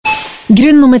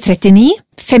Grunn nummer 39,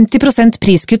 50%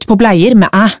 priskutt på bleier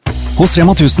med æ. Hos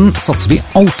Rema 1000 satser vi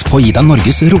alt på å gi deg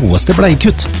Norges råeste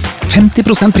bleiekutt.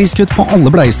 50% priskutt på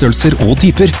alle bleiestørrelser og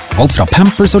typer. Alt fra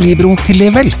Pampers og Libro til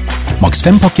Level. Maks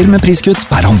 5 pakker med priskutt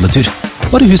per handletur.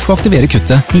 Bare husk å aktivere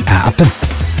kuttet i æ-appen.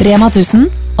 Rema 1000,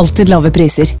 alltid lave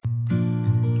priser.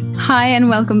 Hi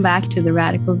and welcome back to the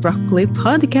Radical Broccoli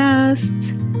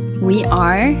podcast. We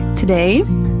are today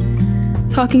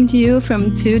talking to you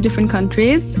from 2 different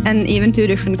countries and even 2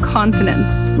 different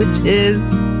continents, which is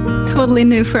totally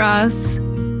new for us.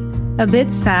 A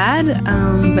bit sad,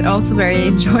 but also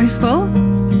very joyful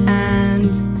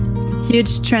and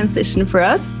huge transition for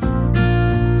us.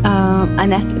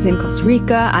 Annette is in Costa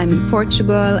Rica, I'm in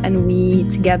Portugal, and we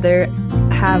together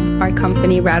have our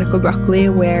company Radical Broccoli,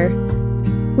 where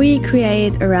we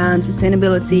create around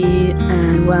sustainability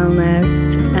and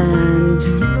wellness and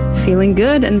feeling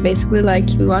good, and basically like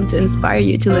we want to inspire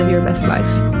you to live your best life.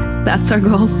 That's our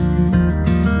goal.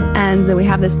 And we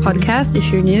have this podcast, if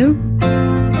you're new,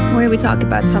 where we talk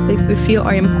about topics we feel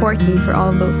are important for all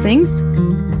of those things.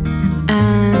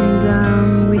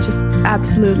 And we just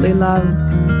absolutely love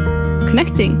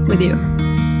connecting with you.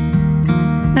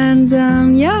 And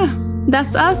yeah,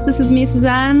 that's us. This is me,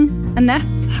 Suzanne.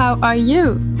 Annette, how are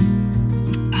you?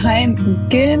 I'm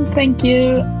good, thank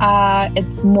you.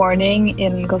 It's morning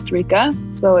in Costa Rica,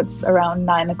 so it's around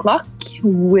 9 o'clock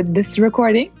with this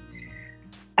recording.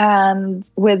 And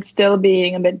with still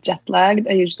being a bit jet lagged,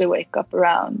 I usually wake up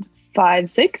around 5,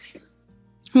 6.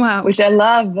 Wow. Which I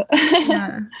love.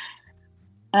 Yeah.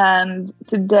 And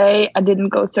today I didn't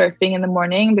go surfing in the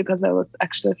morning because I was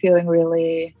actually feeling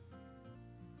really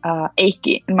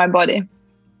achy in my body.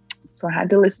 So I had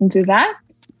to listen to that.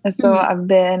 So I've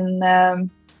been,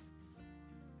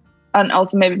 and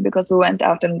also maybe because we went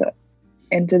out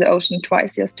into the ocean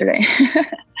twice yesterday.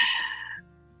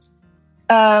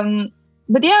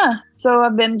 But yeah, so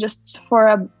I've been just for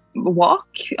a walk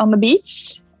on the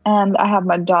beach, and I have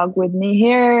my dog with me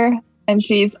here, and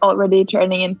she's already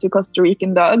turning into Costa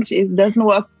Rican dog. She doesn't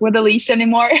walk with a leash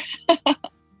anymore.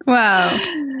 Wow.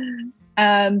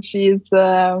 And she's,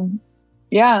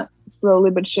 slowly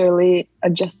but surely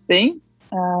adjusting.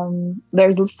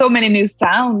 There's so many new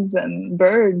sounds and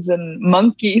birds and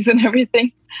monkeys and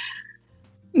everything.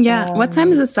 Yeah. What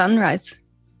time is the sunrise?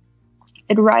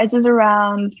 It rises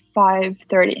around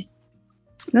 5:30.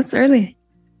 That's early.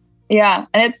 Yeah,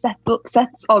 and it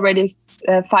sets already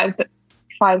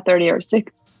 5:30 or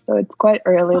 6, so it's quite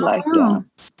early. Oh.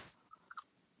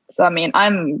 So I mean,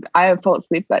 I fall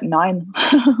asleep at 9.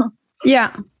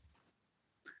 Yeah,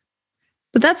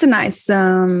 but that's a nice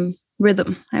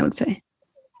rhythm, I would say.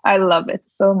 I love it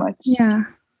so much. Yeah.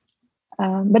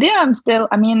 But yeah,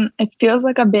 it feels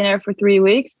like I've been here for 3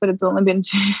 weeks, but it's only been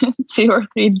 2 or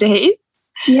 3 days.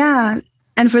 Yeah.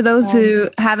 And for those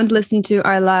who haven't listened to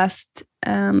our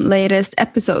latest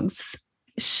episodes,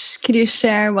 could you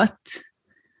share what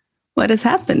has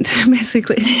happened,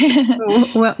 basically?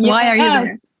 Why are you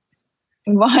there?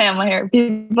 Why am I here?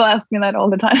 People ask me that all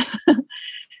the time.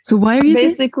 So why are you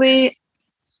basically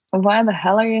there? Why the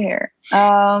hell are you here?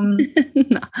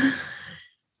 No.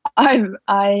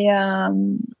 I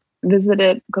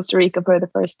visited Costa Rica for the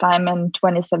first time in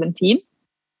 2017.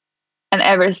 And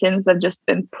ever since, I've just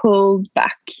been pulled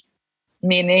back,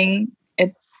 meaning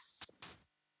it's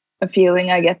a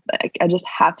feeling I get like I just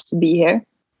have to be here.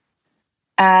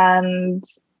 And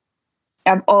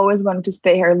I've always wanted to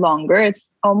stay here longer.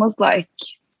 It's almost like,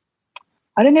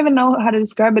 I don't even know how to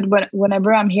describe it, but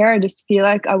whenever I'm here, I just feel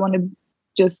like I want to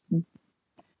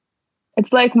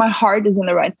it's like my heart is in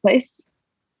the right place.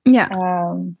 Yeah.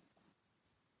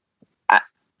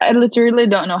 I literally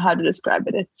don't know how to describe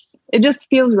it. It just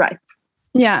feels right.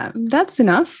 Yeah, that's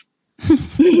enough.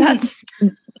 Yeah.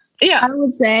 I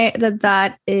would say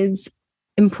that is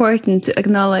important to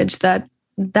acknowledge that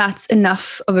that's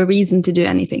enough of a reason to do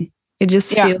anything. It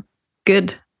just feels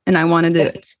good and I want to do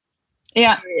it.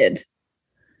 Yeah. Period.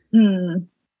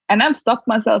 And I've stopped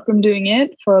myself from doing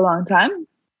it for a long time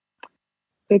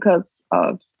because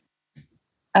of,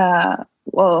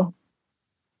 the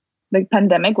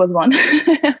pandemic was one.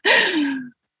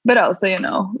 But also,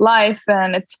 life,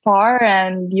 and it's far,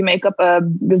 and you make up a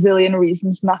bazillion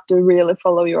reasons not to really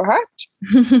follow your heart.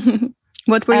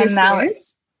 What were your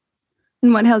fears?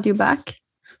 And what held you back?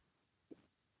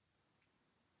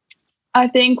 I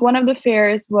think one of the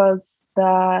fears was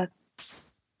our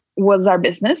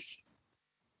business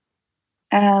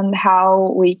and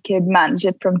how we could manage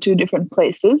it from 2 different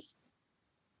places.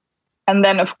 And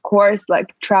then, of course,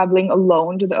 like traveling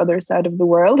alone to the other side of the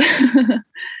world.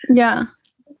 Yeah.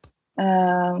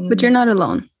 But you're not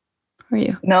alone, are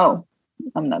you? No,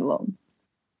 I'm not alone.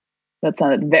 That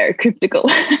sounded very cryptical.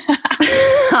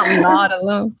 I'm not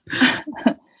alone.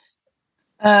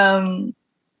 And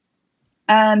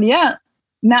yeah,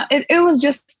 now it was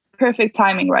just perfect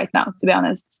timing right now, to be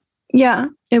honest. Yeah,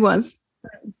 it was.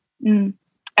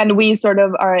 And we sort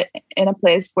of are in a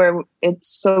place where it's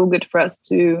so good for us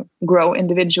to grow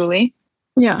individually.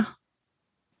 Yeah.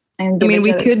 And I mean,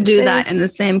 we could do that in the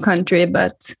same country,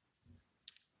 but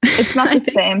it's not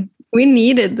the same. We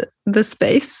needed the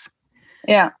space.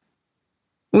 Yeah.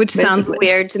 Which sounds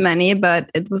weird to many, but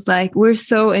it was like, we're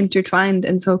so intertwined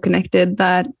and so connected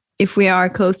that if we are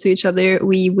close to each other,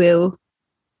 we will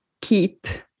keep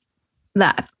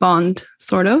that bond,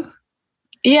 sort of.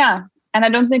 Yeah. And I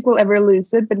don't think we'll ever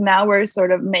lose it, but now we're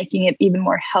sort of making it even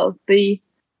more healthy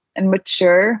and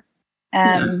mature.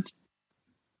 And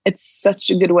it's such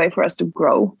a good way for us to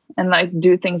grow and like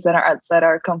do things that are outside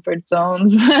our comfort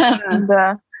zones.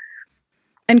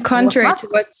 And contrary to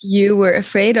what you were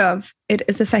afraid of, it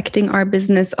is affecting our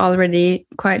business already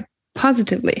quite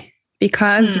positively,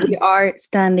 because we are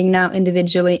standing now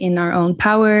individually in our own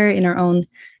power, in our own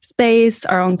space,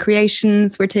 our own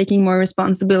creations. We're taking more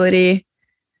responsibility.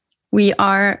 We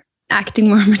are acting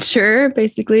more mature,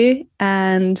 basically.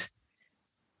 And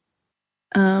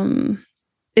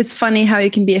it's funny how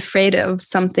you can be afraid of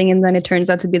something and then it turns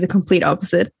out to be the complete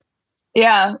opposite.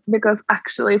 Yeah, because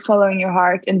actually following your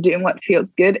heart and doing what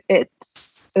feels good,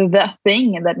 it's the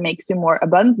thing that makes you more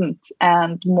abundant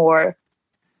and more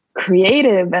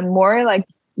creative and more like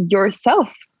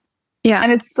yourself. Yeah.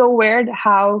 And it's so weird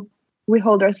how we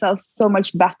hold ourselves so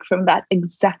much back from that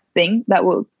exact thing that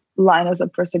will line us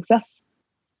up for success.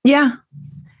 Yeah.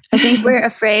 I think we're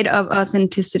afraid of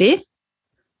authenticity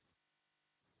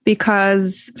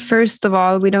because, first of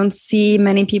all, we don't see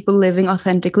many people living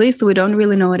authentically, so we don't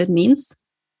really know what it means.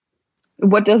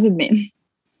 What does it mean?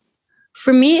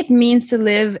 For me, it means to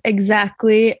live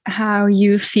exactly how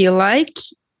you feel like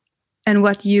and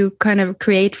what you kind of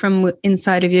create from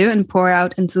inside of you and pour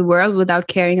out into the world without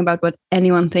caring about what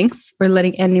anyone thinks or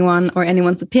letting anyone or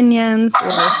anyone's opinions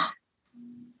or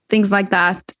things like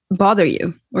that bother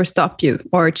you or stop you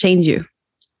or change you.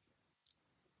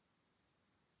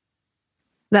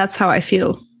 That's how I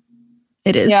feel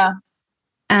it is. Yeah.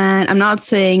 And I'm not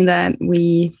saying that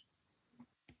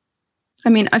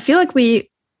I feel like we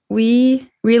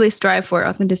really strive for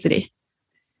authenticity.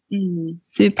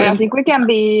 Super. And I think we can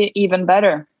be even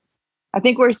better. I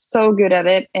think we're so good at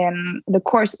it in the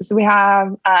courses we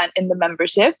have and in the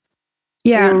membership.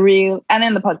 Yeah. And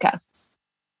in the podcast.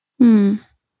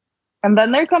 And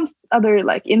then there comes other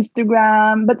like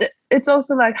Instagram, but it's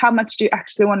also like, how much do you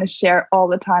actually want to share all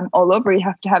the time, all over? You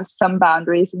have to have some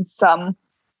boundaries and some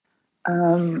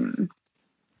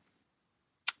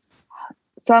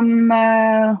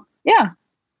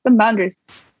boundaries.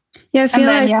 Yeah, I feel and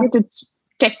then like you have to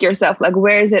check yourself, like,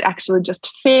 where is it actually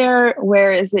just fair?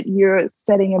 Where is it you're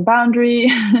setting a boundary?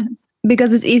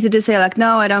 Because it's easy to say like,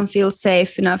 no, I don't feel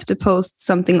safe enough to post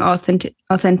something authentic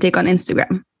on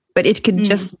Instagram. But it could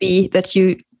just be that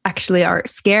you actually are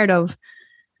scared of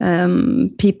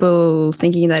people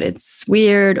thinking that it's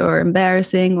weird or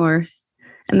embarrassing,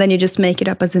 and then you just make it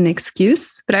up as an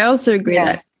excuse. But I also agree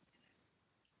that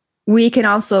we can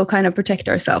also kind of protect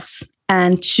ourselves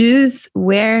and choose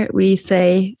where we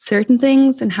say certain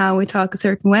things and how we talk a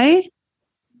certain way,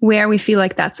 where we feel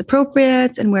like that's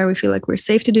appropriate and where we feel like we're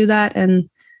safe to do that and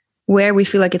where we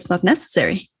feel like it's not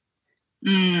necessary.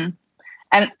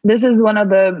 And this is one of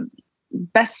the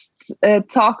best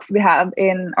talks we have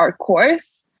in our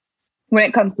course when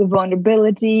it comes to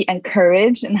vulnerability and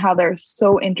courage and how they're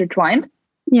so intertwined.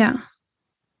 Yeah.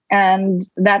 And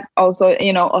that also,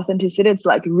 authenticity, it's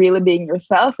like really being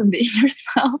yourself, and being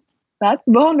yourself. That's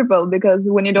vulnerable, because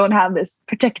when you don't have this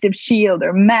protective shield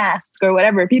or mask or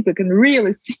whatever, people can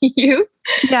really see you.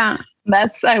 Yeah.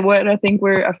 That's what I think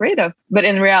we're afraid of. But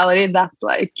in reality, that's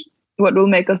like what will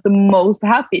make us the most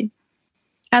happy.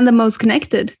 And the most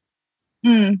connected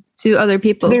to other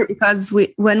people, because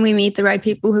when we meet the right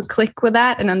people who click with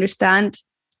that and understand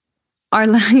our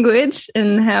language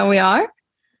and how we are,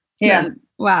 then,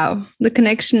 wow, the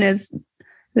connection is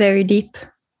very deep.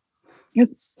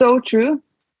 It's so true.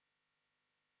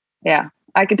 Yeah,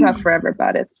 I could talk forever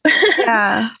about it.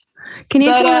 Yeah, can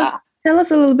you tell us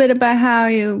a little bit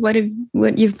about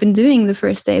what you've been doing the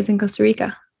first days in Costa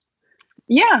Rica?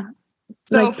 Yeah.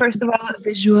 So like, first of all, a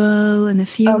visual and a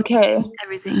feel. Okay.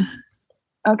 Everything.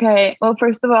 Okay. Well,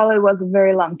 first of all, it was a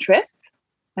very long trip.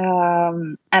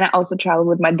 And I also traveled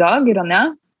with my dog,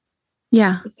 Irania.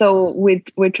 Yeah. So we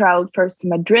traveled first to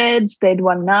Madrid, stayed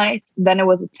one night. Then it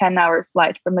was a 10-hour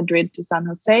flight from Madrid to San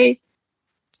Jose.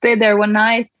 stayed there one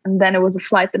night, and then it was a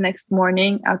flight the next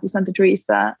morning out to Santa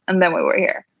Teresa, and then we were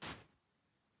here.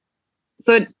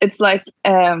 So it's like,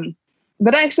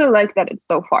 but I actually like that it's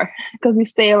so far, because you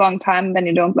stay a long time, then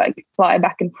you don't like fly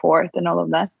back and forth and all of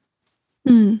that.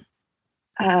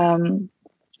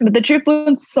 But the trip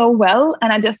went so well,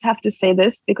 and I just have to say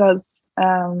this because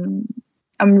I'm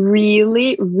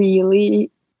really, really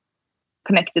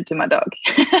connected to my dog.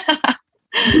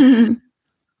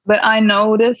 But I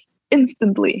noticed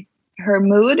instantly her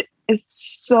mood is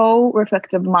so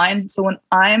reflective of mine. So when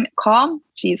I'm calm,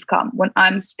 she's calm. When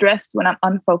I'm stressed, when I'm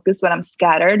unfocused, when I'm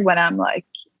scattered, when I'm like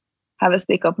have a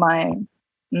stick up my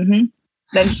then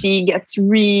she gets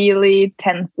really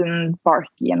tense and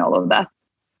barky and all of that.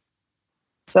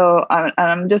 So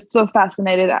I'm just so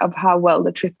fascinated of how well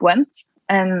the trip went.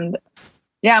 And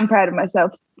yeah, I'm proud of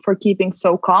myself for keeping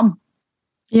so calm.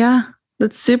 Yeah,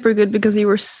 that's super good, because you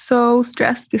were so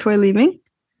stressed before leaving.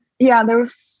 Yeah, there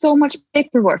was so much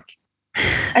paperwork.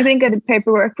 I think I did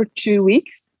paperwork for 2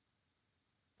 weeks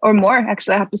or more.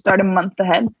 Actually, I have to start a month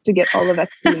ahead to get all the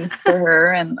vaccines for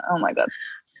her. And oh my God.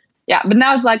 Yeah, but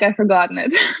now it's like I've forgotten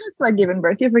it. It's like giving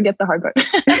birth. You forget the hard part.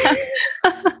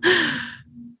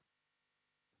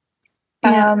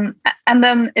 And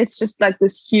then it's just like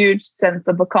this huge sense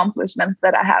of accomplishment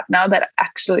that I have now that I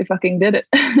actually fucking did it.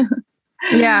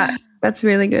 Yeah, that's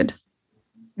really good.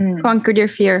 Conquered your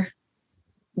fear.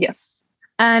 Yes.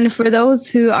 And for those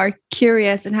who are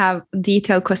curious and have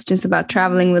detailed questions about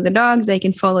traveling with a dog, they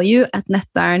can follow you at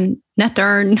Nettern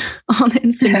on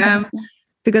Instagram,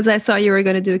 because I saw you were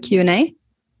going to do a Q&A.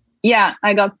 Yeah,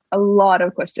 I got a lot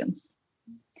of questions.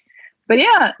 But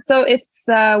yeah, so it's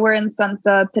we're in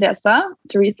Santa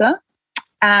Teresa,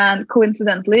 and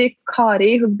coincidentally,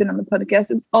 Kari, who's been on the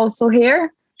podcast, is also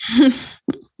here.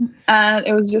 And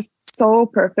it was just so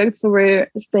perfect. So we're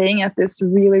staying at this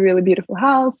really, really beautiful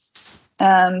house,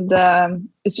 and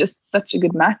it's just such a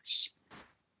good match.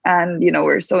 And you know,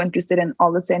 we're so interested in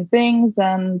all the same things,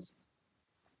 and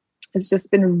it's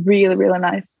just been really, really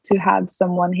nice to have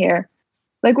someone here.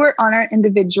 Like, we're on our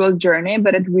individual journey,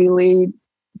 but it really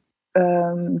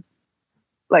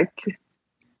like,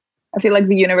 I feel like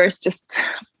the universe just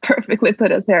perfectly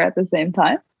put us here at the same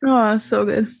time. Oh, so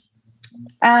good.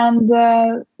 And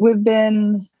we've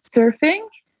been surfing.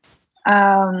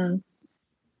 And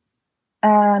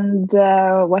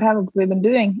what have we been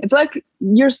doing? It's like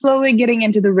you're slowly getting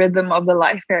into the rhythm of the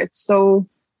life here. It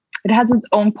has its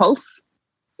own pulse.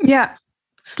 Yeah.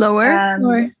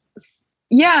 Slower?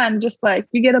 Yeah, and just like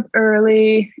you get up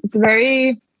early. It's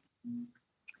very...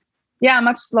 yeah,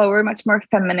 much slower, much more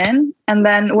feminine. And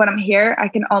then when I'm here,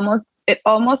 it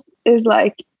almost is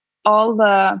like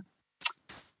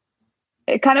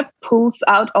it kind of pulls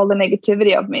out all the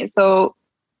negativity of me. So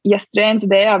yesterday and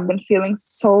today, I've been feeling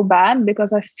so bad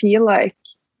because I feel like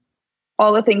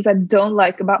all the things I don't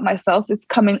like about myself is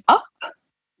coming up.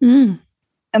 And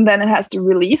then it has to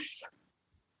release.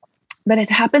 But it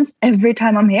happens every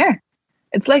time I'm here.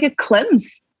 It's like a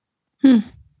cleanse.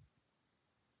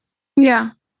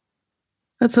 Yeah.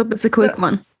 Let's hope it's a quick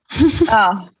one.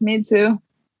 Oh, me too.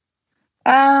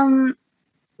 But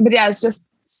yeah, it's just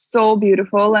so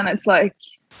beautiful, and it's like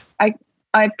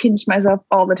I pinch myself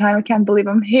all the time. I can't believe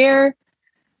I'm here,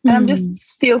 and I'm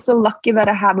just feel so lucky that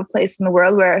I have a place in the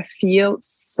world where I feel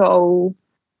so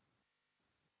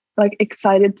like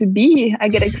excited to be. I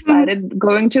get excited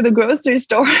going to the grocery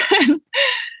store and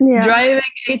driving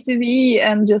ATV,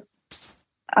 and just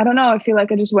I don't know. I feel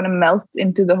like I just want to melt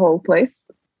into the whole place.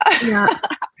 Yeah.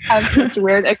 I have such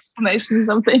weird explanations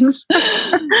of things.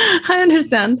 I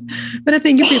understand. But I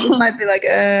think people might be like,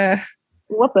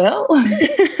 what the hell?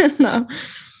 No.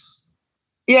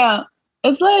 Yeah.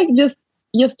 It's like just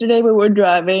yesterday we were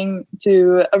driving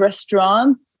to a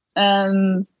restaurant,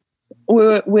 and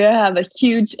we have a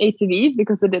huge ATV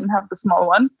because they didn't have the small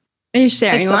one. Are you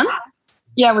sharing one?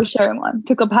 Yeah, we're sharing one.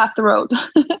 Took up half the road.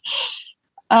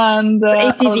 And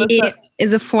ATV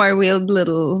is a four-wheeled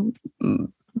little...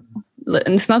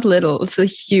 it's not little, it's a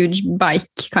huge bike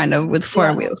kind of with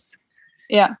four wheels.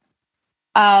 Yeah.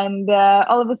 And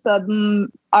all of a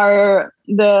sudden the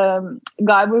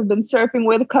guy we've been surfing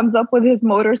with comes up with his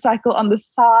motorcycle on the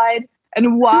side,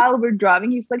 and while we're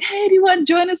driving he's like, hey, do you want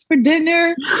to join us for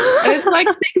dinner? And it's like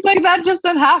things like that just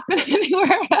don't happen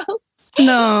anywhere else.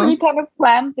 No. We kind of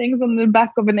plan things on the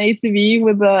back of an ATV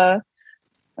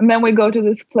and then we go to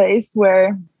this place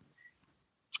where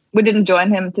we didn't join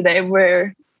him today,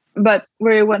 but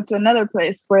we went to another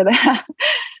place where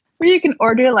where you can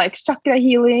order like chakra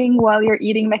healing while you're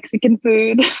eating Mexican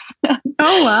food.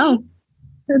 Oh, wow.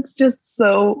 It's just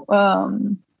so,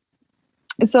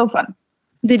 it's so fun.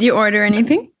 Did you order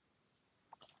anything?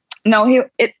 No,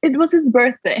 it was his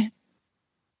birthday.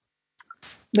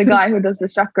 The guy who does the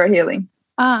chakra healing.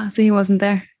 So he wasn't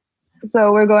there.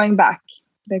 So we're going back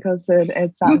because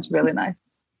it sounds really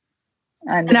nice.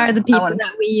 And are the people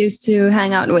that we used to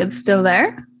hang out with still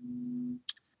there?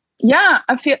 Yeah,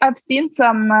 I've seen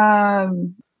some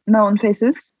known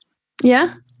faces.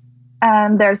 Yeah.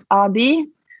 And there's Adi,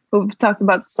 who we've talked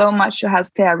about so much, who has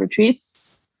Thea retreats.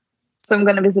 So I'm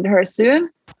going to visit her soon.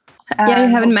 Yeah,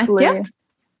 you haven't met yet?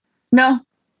 No.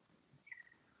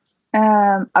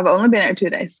 I've only been here 2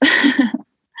 days.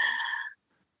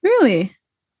 Really?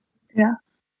 Yeah.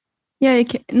 Yeah,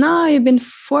 no, you've been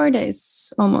 4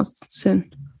 days almost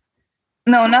soon.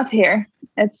 No, not here.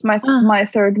 It's my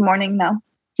third morning now.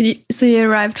 So you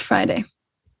arrived Friday?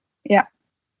 Yeah.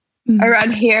 I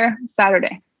arrived here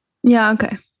Saturday. Yeah,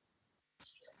 okay.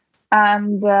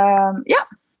 And yeah,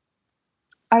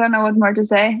 I don't know what more to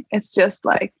say. It's just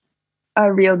like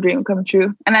a real dream come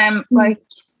true. And I'm like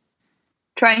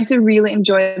trying to really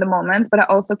enjoy the moment, but I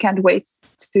also can't wait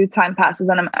till time passes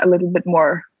and I'm a little bit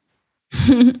more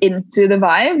into the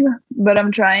vibe. But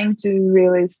I'm trying to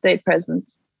really stay present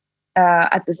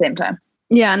at the same time.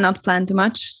 Yeah, not plan too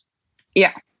much.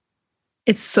 Yeah.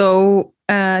 It's so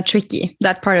tricky,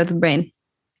 that part of the brain.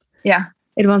 Yeah.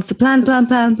 It wants to plan.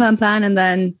 And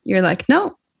then you're like,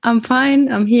 no, I'm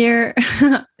fine. I'm here.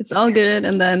 It's all good.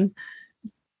 And then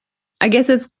I guess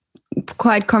it's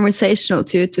quite conversational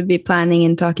too, to be planning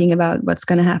and talking about what's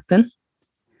going to happen.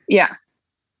 Yeah.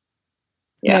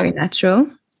 Very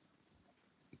natural.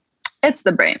 It's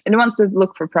the brain. It wants to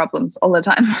look for problems all the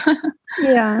time.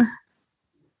 Yeah.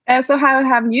 So how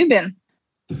have you been?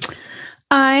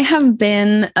 I have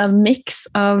been a mix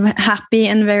of happy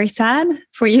and very sad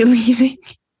for you leaving.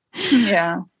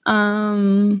 Yeah.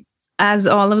 As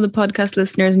all of the podcast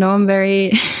listeners know, I'm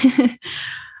very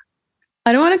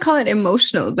I don't want to call it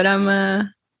emotional, but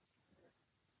I'm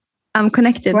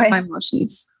connected to my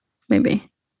emotions, maybe.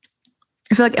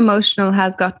 I feel like emotional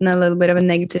has gotten a little bit of a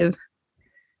negative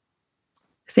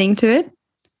thing to it.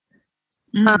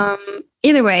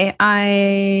 Either way,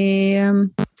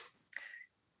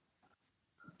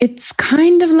 it's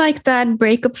kind of like that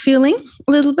breakup feeling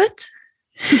a little bit,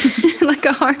 like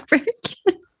a heartbreak.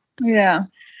 Yeah.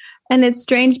 And it's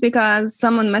strange because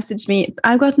someone messaged me.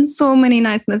 I've gotten so many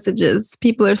nice messages.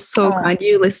 People are so kind.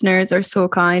 You listeners are so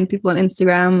kind. People on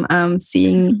Instagram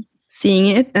seeing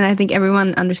it. And I think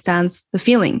everyone understands the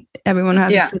feeling. Everyone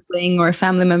has a sibling or a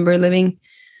family member living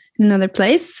in another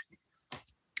place.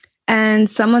 And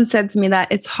someone said to me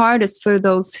that it's hardest for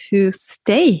those who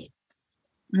stay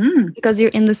because you're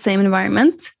in the same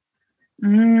environment.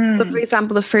 So for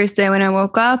example, the first day when I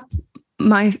woke up,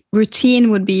 my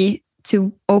routine would be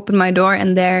to open my door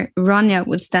and there Rania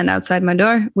would stand outside my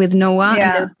door with Noah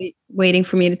and they'd be waiting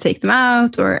for me to take them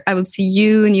out, or I would see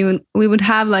you and we would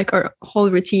have like our whole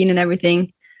routine and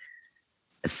everything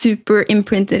super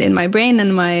imprinted in my brain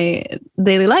and my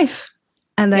daily life.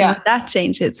 And then when that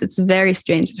changes, it's very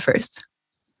strange at first.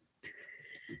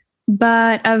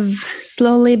 But I've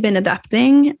slowly been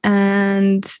adapting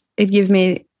and it gives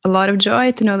me a lot of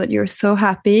joy to know that you're so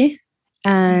happy.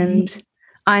 And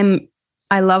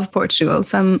I love Portugal,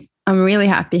 so I'm really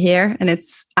happy here. And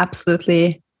it's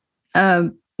absolutely a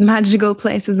magical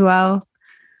place as well.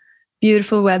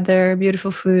 Beautiful weather,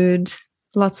 beautiful food,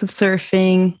 lots of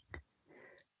surfing.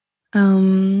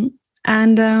 And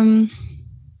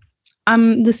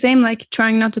I'm the same, like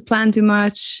trying not to plan too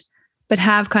much, but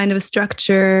have kind of a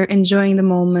structure, enjoying the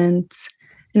moment.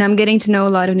 And I'm getting to know a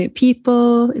lot of new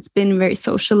people. It's been very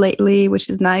social lately, which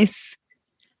is nice.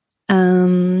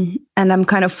 And I'm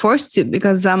kind of forced to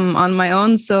because I'm on my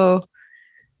own. So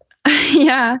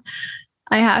yeah,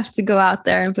 I have to go out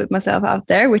there and put myself out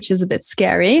there, which is a bit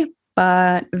scary,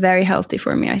 but very healthy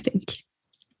for me, I think.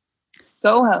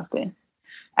 So healthy.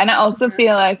 And I also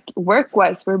feel like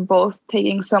work-wise, we're both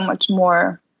taking so much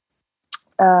more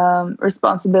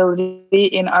responsibility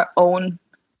in our own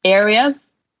areas.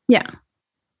 Yeah.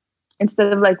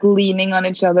 Instead of like leaning on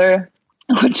each other,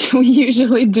 which we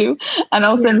usually do. And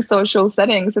also in social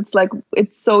settings, it's like,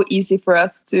 it's so easy for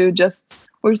us to just,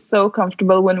 we're so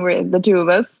comfortable when we're the two of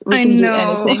us. We can do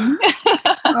anything.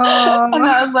 And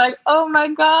I was like, oh my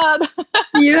God.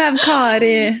 You have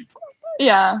Kari.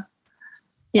 Yeah.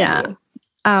 Yeah.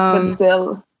 But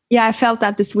still. Yeah, I felt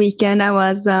that this weekend. I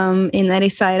was in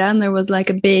Ericeira and there was like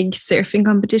a big surfing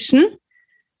competition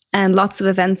and lots of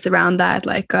events around that,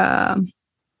 like a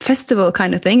festival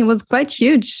kind of thing. It was quite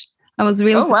huge. I was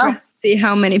really surprised to see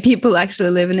how many people actually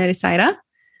live in Ericeira.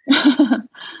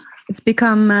 It's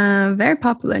become very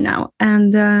popular now.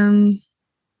 And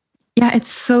yeah, it's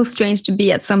so strange to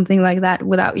be at something like that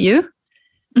without you.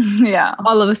 Yeah.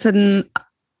 all of a sudden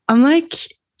I'm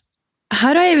like,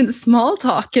 how do I even small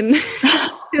talk and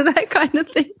do that kind of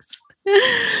things?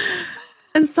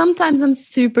 And sometimes I'm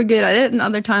super good at it, and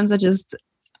other times I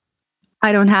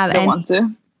don't have Don't any. want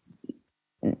to.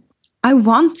 I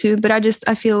want to, but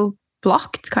I feel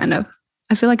blocked, kind of.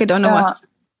 I feel like I don't know what to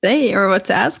say or what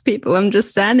to ask people. I'm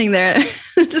just standing there,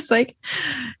 just like,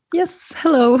 yes,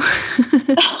 hello.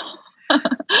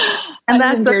 And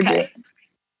that's okay.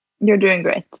 You're doing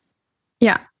great.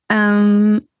 Yeah.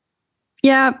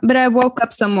 Yeah, but I woke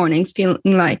up some mornings feeling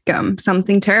like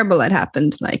something terrible had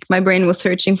happened. Like my brain was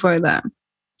searching for it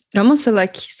almost felt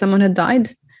like someone had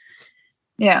died.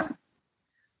 Yeah.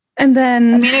 And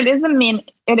then I mean, it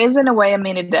is in a way a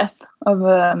mini death of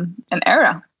an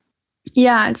era.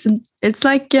 Yeah, it's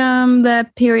like the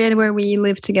period where we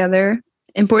lived together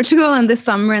in Portugal, and this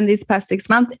summer and these past 6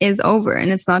 months is over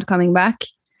and it's not coming back.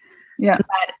 Yeah. And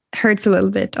that hurts a little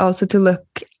bit also to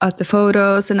look at the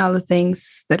photos and all the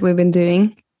things that we've been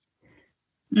doing.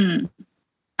 Mm.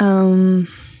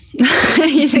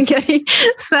 Even getting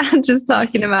sad just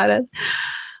talking about it.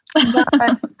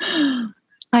 But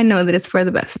I know that it's for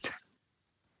the best.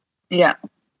 Yeah.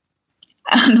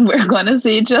 And we're going to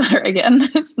see each other again.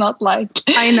 It's not like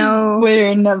I know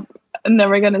we're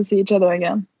never going to see each other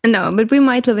again. No, but we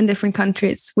might live in different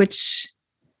countries, which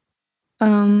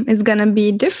is going to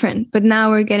be different. But now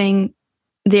we're getting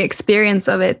the experience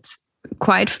of it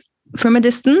quite from a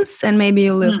distance, and maybe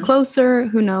you live closer.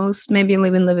 Who knows? Maybe you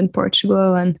live in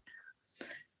Portugal, and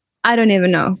I don't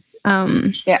even know.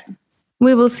 Yeah,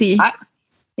 we will see.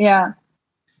 Yeah,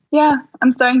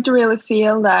 I'm starting to really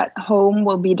feel that home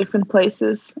will be different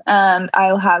places, and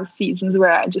I'll have seasons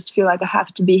where I just feel like I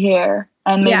have to be here,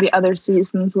 and maybe other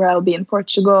seasons where I'll be in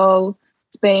Portugal,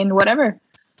 Spain, whatever.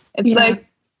 It's like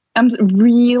I'm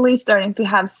really starting to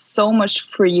have so much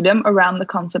freedom around the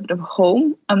concept of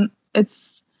home.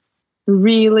 It's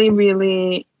really,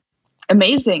 really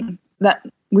amazing that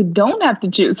we don't have to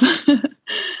choose.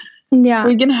 Yeah,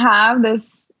 we can have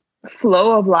this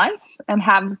flow of life and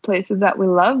have places that we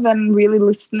love and really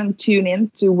listen and tune in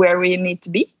to where we need to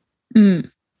be.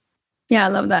 Yeah, I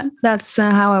love that. That's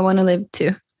how I want to live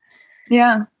too.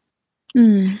 Yeah.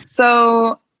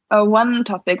 So one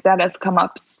topic that has come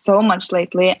up so much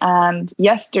lately, and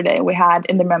yesterday we had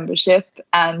in the membership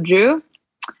Andrew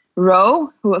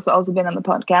Rowe, who has also been on the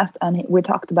podcast, and we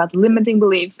talked about limiting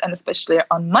beliefs and especially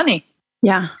on money.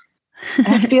 Yeah.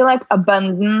 I feel like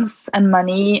abundance and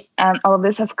money and all of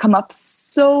this have come up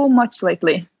so much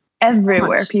lately.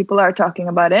 Everywhere people are talking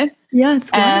about it. Yeah,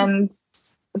 it's wild. And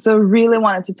so really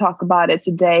wanted to talk about it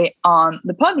today on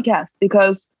the podcast,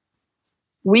 because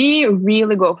we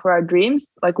really go for our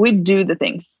dreams. Like, we do the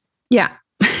things. Yeah.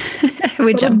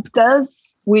 We jump. But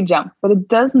it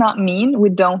does not mean we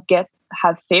don't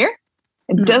have fear.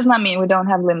 It does not mean we don't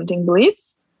have limiting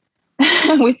beliefs.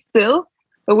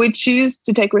 But we choose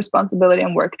to take responsibility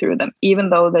and work through them, even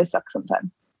though they suck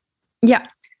sometimes. Yeah.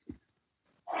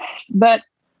 But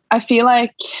I feel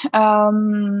like I've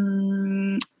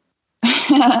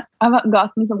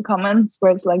gotten some comments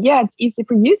where it's like, yeah, it's easy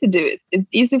for you to do it. It's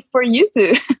easy for you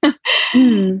to.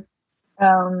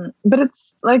 But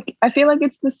it's like, I feel like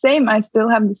it's the same. I still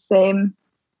have the same.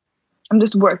 I'm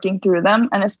just working through them.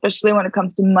 And especially when it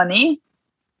comes to money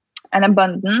and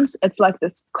abundance, it's like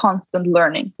this constant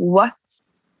learning. What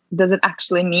does it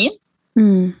actually mean?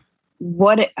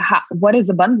 What is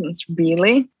abundance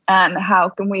really? And how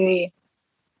can we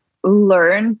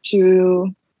learn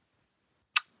to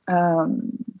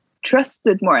trust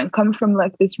it more and come from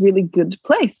like this really good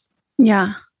place?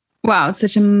 Yeah. Wow, it's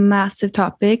such a massive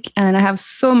topic, and I have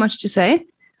so much to say.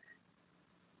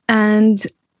 And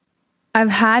I've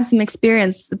had some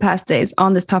experience the past days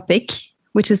on this topic,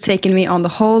 which has taken me on the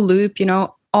whole loop,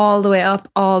 all the way up,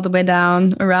 all the way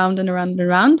down, around and around and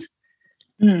around.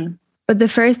 But the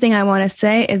first thing I want to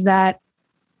say is that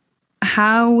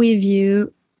how we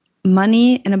view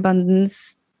money and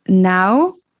abundance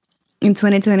now in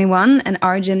 2021 and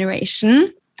our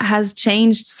generation has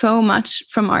changed so much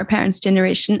from our parents'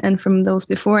 generation and from those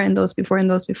before and those before and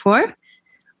those before,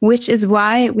 which is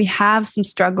why we have some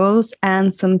struggles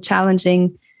and some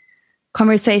challenging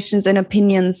conversations and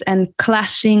opinions and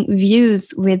clashing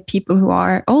views with people who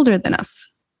are older than us.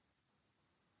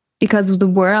 Because the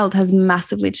world has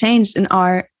massively changed, and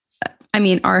our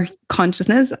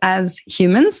consciousness as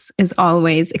humans is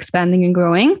always expanding and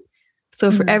growing. So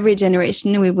for every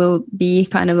generation, we will be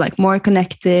kind of like more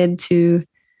connected to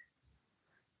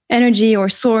energy or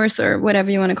source or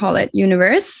whatever you want to call it,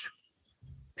 universe.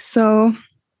 So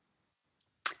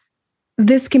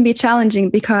this can be challenging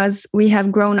because we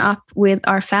have grown up with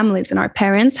our families and our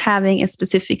parents having a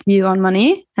specific view on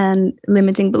money and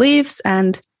limiting beliefs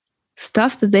and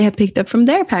stuff that they have picked up from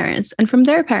their parents and from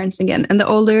their parents again. And the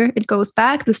older it goes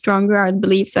back, the stronger are the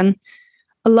beliefs, and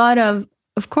a lot of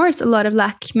course, a lot of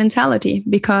lack mentality,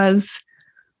 because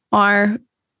our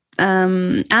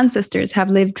ancestors have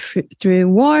lived through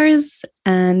wars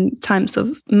and times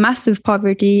of massive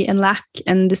poverty and lack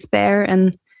and despair,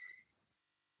 and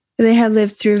they have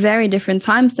lived through very different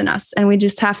times than us. And we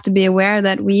just have to be aware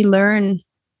that we learn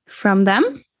from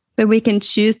them, but we can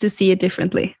choose to see it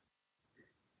differently.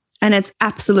 And it's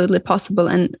absolutely possible.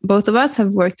 And both of us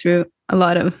have worked through a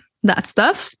lot of that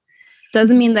stuff.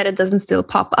 Doesn't mean that it doesn't still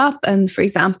pop up. And for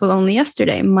example, only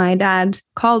yesterday, my dad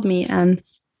called me and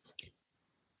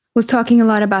was talking a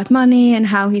lot about money and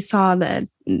how he saw that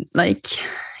like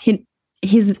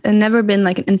he's never been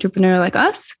like an entrepreneur like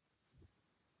us,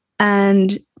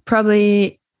 and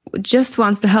probably just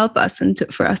wants to help us and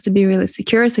for us to be really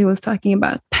secure. So he was talking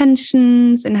about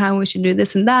pensions and how we should do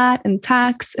this and that and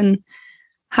tax and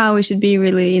how we should be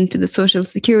really into the social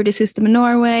security system in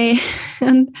Norway.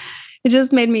 And it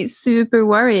just made me super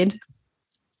worried.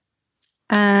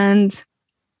 And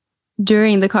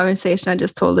during the conversation, I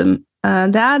just told him,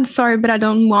 Dad, sorry, but I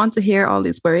don't want to hear all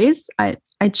these worries. I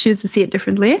choose to see it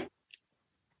differently.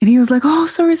 And he was like, oh,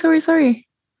 sorry.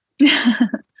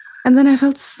 And then I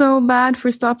felt so bad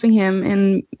for stopping him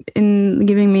in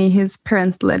giving me his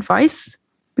parental advice,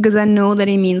 because I know that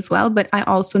he means well, but I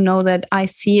also know that I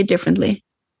see it differently.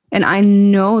 And I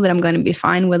know that I'm going to be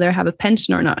fine whether I have a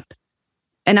pension or not.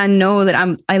 And I know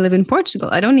that I live in Portugal.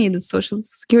 I don't need the social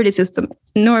security system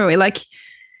in Norway. Like,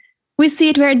 we see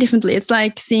it very differently. It's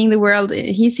like seeing the world.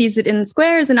 He sees it in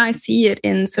squares and I see it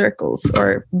in circles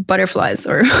or butterflies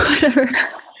or whatever.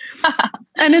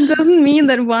 And it doesn't mean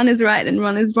that one is right and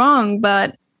one is wrong.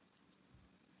 But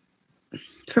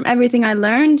from everything I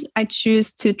learned, I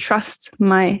choose to trust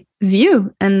my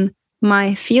view and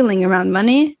my feeling around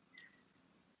money.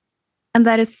 And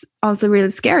that is also really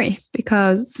scary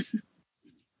because,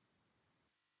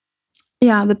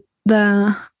 yeah,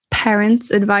 the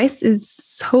parents' advice is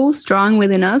so strong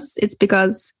within us. It's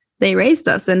because they raised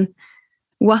us, and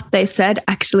what they said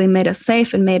actually made us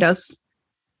safe and made us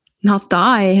not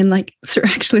die and like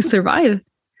actually survive.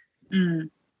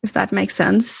 If that makes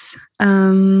sense.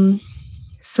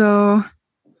 So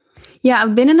yeah,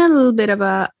 I've been in a little bit of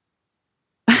a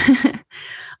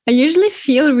I usually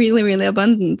feel really, really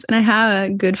abundant and I have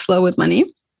a good flow with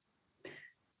money.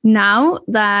 Now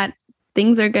that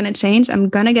things are going to change, I'm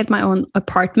going to get my own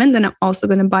apartment and I'm also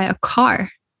going to buy a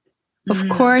car. Of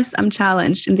course, I'm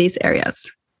challenged in these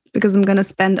areas because I'm going to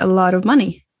spend a lot of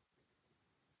money.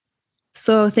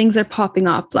 So things are popping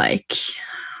up like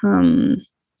that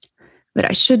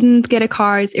I shouldn't get a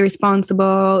car. It's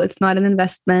irresponsible. It's not an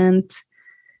investment.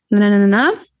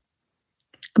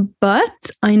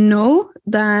 But I know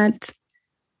that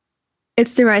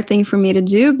it's the right thing for me to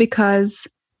do because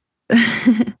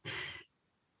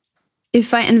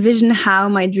if I envision how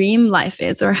my dream life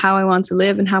is or how I want to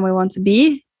live and how I want to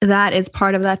be, that is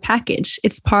part of that package.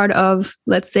 It's part of,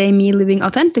 let's say, me living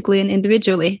authentically and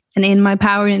individually and in my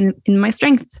power and in my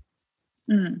strength.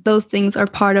 Those things are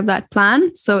part of that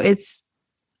plan. So it's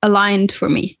aligned for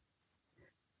me.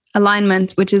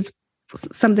 Alignment, which is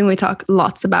something we talk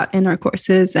lots about in our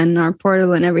courses and our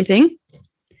portal and everything.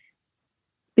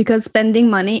 Because spending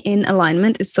money in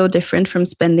alignment is so different from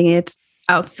spending it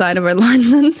outside of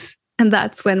alignment. And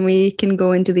that's when we can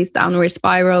go into these downward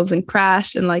spirals and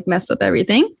crash and like mess up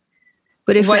everything.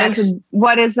 But if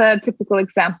what is a typical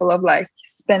example of like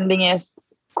spending it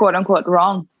quote unquote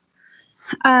wrong?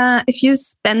 If you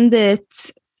spend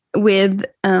it with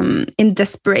in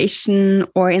desperation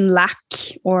or in lack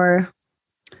or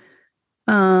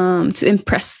to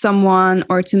impress someone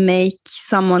or to make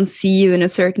someone see you in a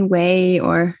certain way,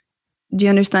 or do you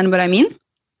understand what I mean?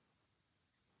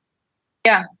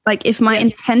 Yeah. Like if my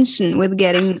intention with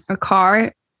getting a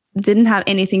car didn't have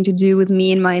anything to do with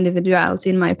me and my individuality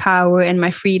and my power and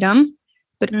my freedom,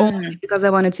 but only because I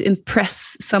wanted to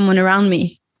impress someone around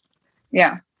me.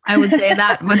 Yeah. I would say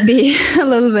that would be a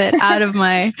little bit out of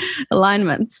my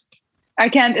alignment. I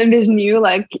can't envision you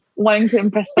like wanting to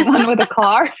impress someone with a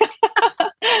car.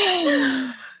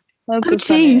 I've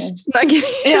changed.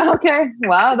 Yeah, okay.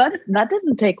 Wow, that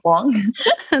didn't take long.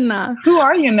 No. Who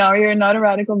are you now? You're not a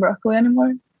radical broccoli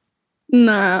anymore?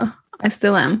 No, I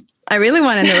still am. I really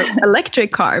want an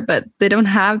electric car, but they don't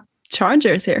have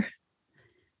chargers here.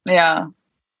 Yeah,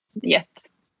 yet.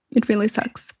 It really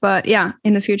sucks. But yeah,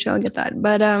 in the future I'll get that.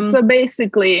 But so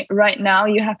basically right now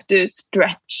you have to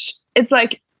stretch. It's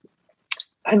like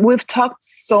and we've talked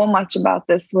so much about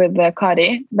this with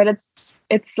Kari, but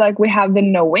it's like we have the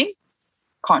knowing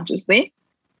consciously,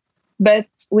 but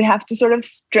we have to sort of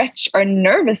stretch our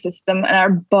nervous system and our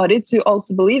body to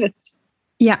also believe it.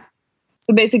 Yeah.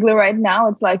 So basically right now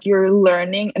it's like you're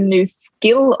learning a new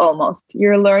skill almost.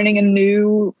 You're learning a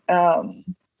new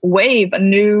a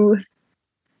new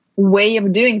way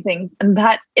of doing things. And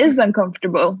that is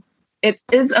uncomfortable. It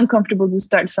is uncomfortable to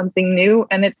start something new,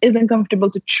 and it is uncomfortable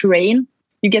to train.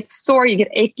 You get sore, you get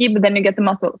achy, but then you get the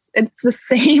muscles. It's the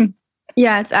same.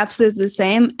 Yeah, it's absolutely the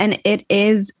same. And it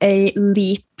is a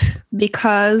leap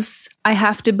because I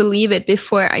have to believe it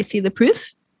before I see the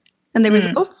proof and the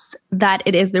results that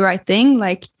it is the right thing.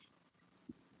 Like,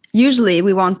 usually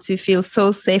we want to feel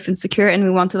so safe and secure, and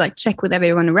we want to like check with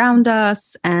everyone around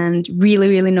us and really,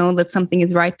 really know that something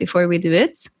is right before we do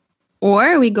it.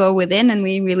 Or we go within and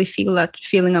we really feel that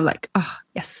feeling of like, oh,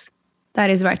 yes,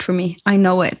 that is right for me. I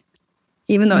know it.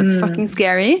 Even though it's fucking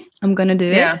scary, I'm going to do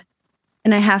it.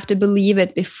 And I have to believe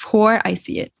it before I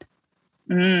see it.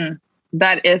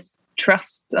 That is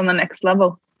trust on the next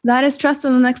level. That is trust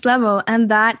on the next level. And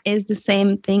that is the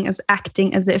same thing as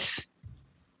acting as if.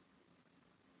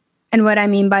 And what I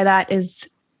mean by that is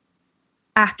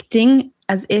acting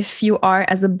as if you are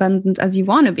as abundant as you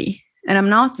want to be. And I'm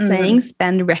not saying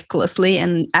spend recklessly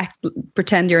and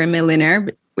pretend you're a millionaire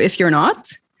if you're not.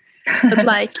 But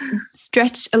like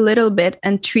stretch a little bit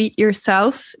and treat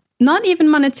yourself, not even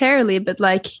monetarily, but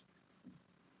like,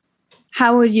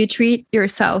 how would you treat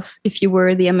yourself if you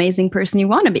were the amazing person you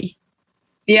want to be?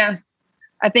 Yes,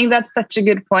 I think that's such a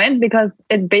good point, because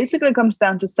it basically comes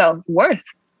down to self-worth.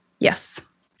 Yes.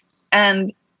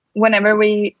 And whenever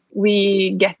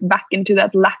we get back into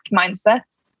that lack mindset,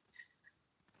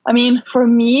 I mean, for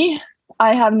me,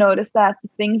 I have noticed that the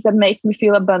things that make me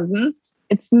feel abundant,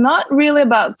 it's not really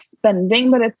about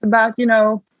spending, but it's about, you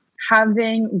know,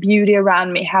 having beauty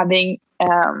around me, having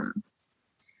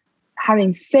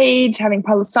sage, having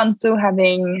Palo Santo,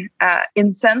 having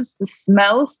incense, the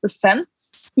smells, the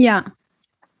scents. Yeah.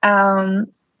 I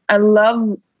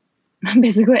love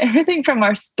basically everything from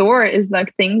our store is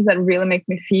like things that really make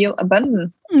me feel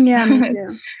abundant. Yeah, me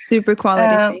too. Super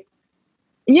quality things.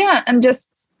 Yeah, and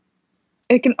just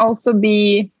it can also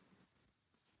be,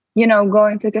 you know,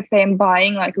 going to a cafe and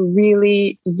buying like a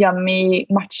really yummy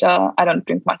matcha. I don't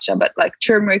drink matcha, but like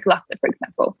turmeric latte, for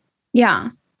example. Yeah.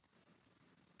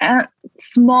 And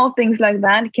small things like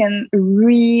that can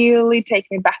really take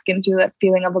me back into that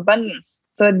feeling of abundance.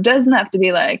 So it doesn't have to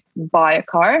be like buy a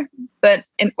car, but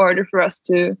in order for us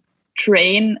to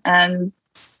train, and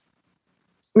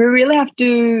we really have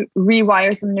to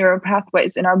rewire some neural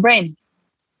pathways in our brain.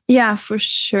 Yeah, for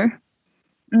sure.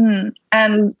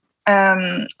 And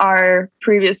our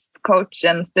previous coach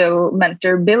and still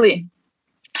mentor, Billy,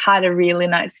 had a really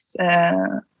nice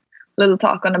little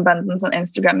talk on abundance on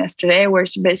Instagram yesterday, where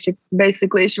she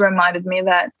basically reminded me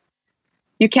that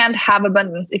you can't have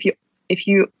abundance if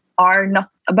you are not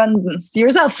abundance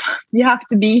yourself. You have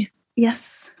to be.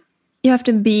 Yes. You have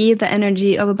to be the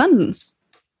energy of abundance.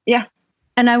 Yeah.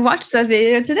 And I watched that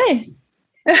video today.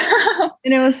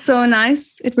 And it was so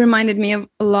nice. It reminded me of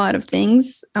a lot of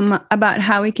things about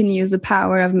how we can use the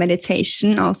power of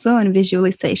meditation also and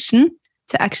visualization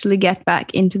to actually get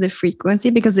back into the frequency,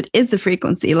 because it is a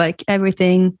frequency like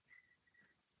everything,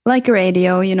 like a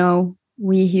radio, you know,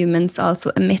 we humans also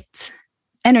emit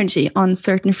energy on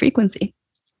certain frequency.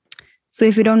 So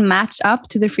if we don't match up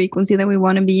to the frequency that we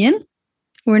want to be in,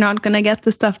 we're not going to get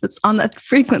the stuff that's on that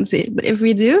frequency. But if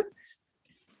we do,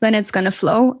 then it's going to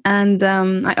flow. And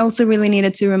I also really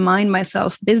needed to remind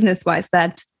myself business-wise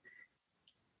that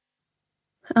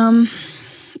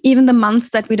even the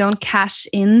months that we don't cash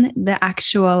in the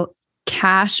actual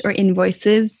cash or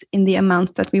invoices in the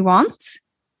amounts that we want,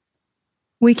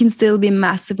 we can still be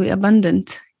massively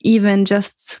abundant, even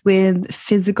just with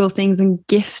physical things and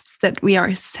gifts that we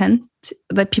are sent,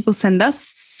 that people send us.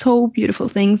 So beautiful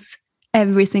things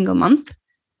every single month.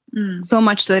 So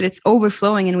much that it's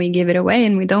overflowing and we give it away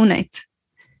and we donate.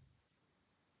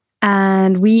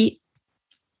 And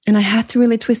I had to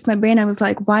really twist my brain. I was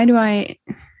like, why do I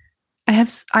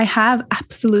have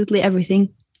absolutely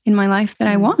everything in my life that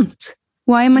I want.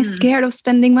 Why am I scared of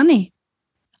spending money?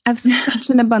 I have such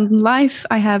an abundant life.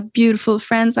 I have beautiful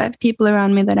friends. I have people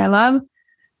around me that I love.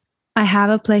 I have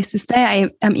a place to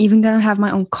stay. I'm even going to have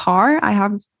my own car. I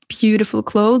have beautiful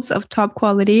clothes of top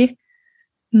quality,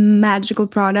 magical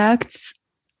products.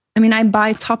 I mean, I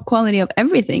buy top quality of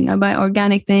everything. I buy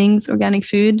organic things, organic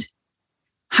food.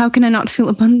 How can I not feel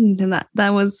abundant in that?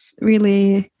 That was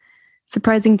really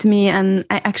surprising to me. And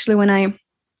I actually,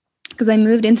 because I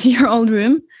moved into your old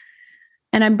room,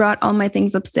 And I brought all my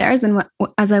things upstairs. And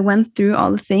as I went through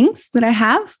all the things that I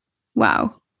have,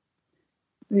 wow.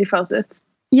 You felt it.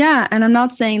 Yeah. And I'm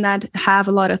not saying that have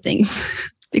a lot of things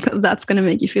because that's going to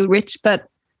make you feel rich. But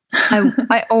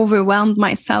I overwhelmed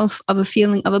myself of a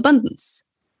feeling of abundance.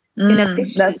 In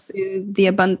addition to the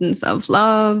abundance of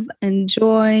love and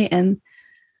joy and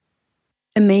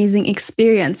amazing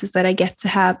experiences that I get to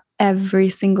have every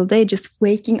single day, just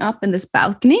waking up in this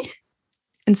balcony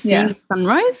and seeing the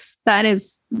sunrise, that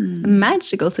is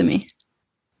magical to me.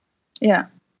 Yeah.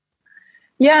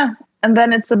 Yeah. And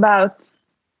then it's about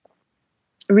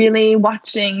really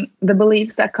watching the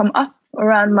beliefs that come up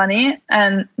around money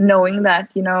and knowing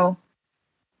that, you know,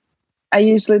 I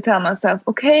usually tell myself,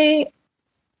 okay,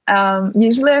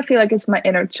 usually I feel like it's my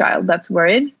inner child that's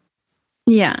worried.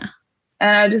 Yeah.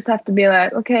 And I just have to be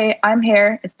like, okay, I'm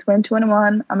here. It's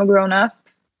 2021. I'm a grown up.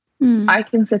 I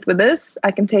can sit with this.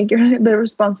 I can take the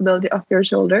responsibility off your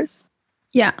shoulders.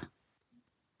 Yeah.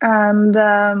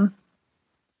 And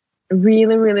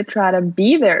really, really try to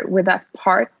be there with that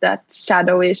part, that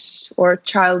shadowish or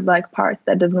childlike part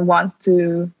that doesn't want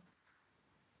to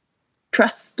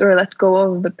trust or let go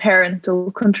of the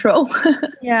parental control.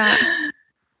 Yeah.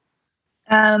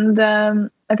 And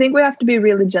I think we have to be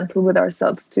really gentle with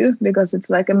ourselves too, because it's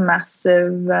like a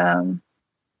massive,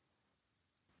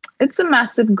 it's a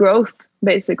massive growth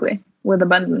basically with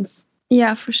abundance.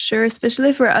 Yeah, for sure.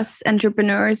 Especially for us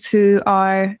entrepreneurs who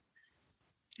are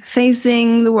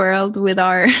facing the world with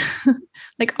our,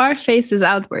 like our faces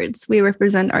outwards. We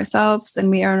represent ourselves and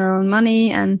we earn our own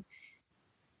money and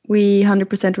we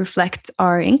 100% reflect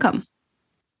our income.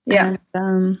 Yeah.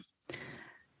 And,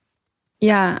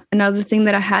 yeah, another thing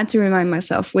that I had to remind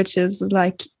myself, which was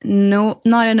like, no,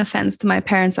 not an offense to my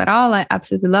parents at all. I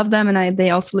absolutely love them. And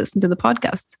they also listen to the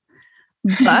podcast.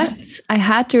 But I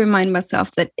had to remind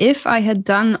myself that if I had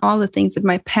done all the things that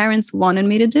my parents wanted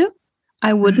me to do,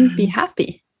 I wouldn't be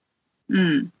happy.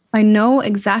 I know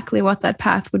exactly what that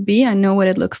path would be. I know what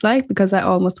it looks like because I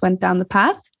almost went down the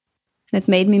path and it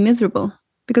made me miserable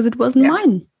because it wasn't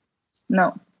mine.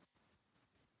 No.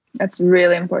 That's a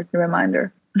really important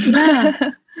reminder.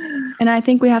 Yeah. And I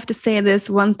think we have to say this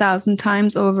 1,000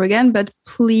 times over again, but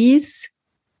please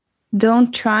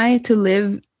don't try to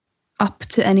live up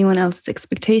to anyone else's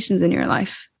expectations in your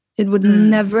life. It would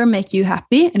never make you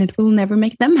happy and it will never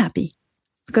make them happy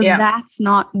because that's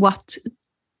not what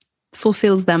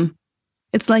fulfills them.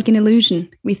 It's like an illusion.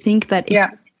 We think that if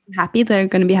they're happy, they're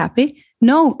going to be happy.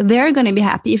 No, they're going to be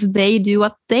happy if they do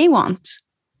what they want.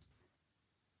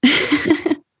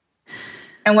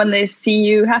 And when they see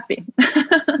you happy.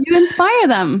 You inspire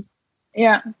them.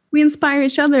 Yeah. We inspire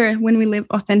each other when we live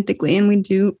authentically and we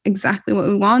do exactly what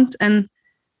we want. And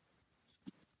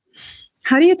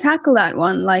how do you tackle that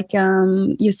one? Like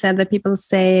you said that people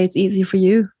say it's easy for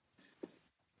you.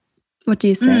 What do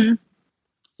you say?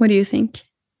 What do you think?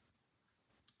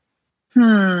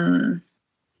 I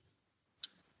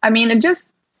mean, it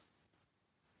just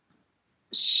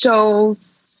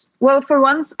shows, well, for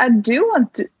once, I do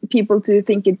want people to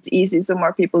think it's easy so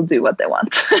more people do what they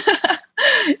want.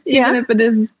 Even if it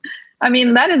is, I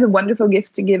mean, that is a wonderful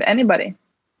gift to give anybody,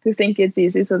 to think it's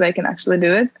easy so they can actually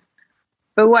do it.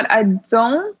 But what I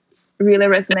don't really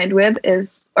resonate with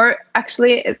is, or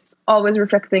actually it's always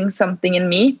reflecting something in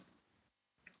me.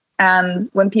 And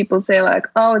when people say like,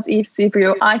 oh, it's easy for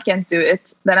you, I can't do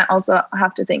it, then I also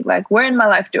have to think like, where in my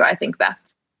life do I think that?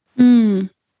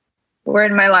 Where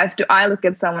in my life do I look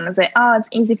at someone and say, oh, it's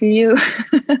easy for you?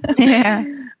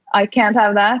 I can't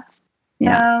have that.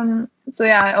 So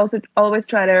yeah, I also always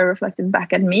try to reflect it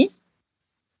back at me.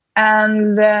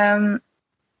 And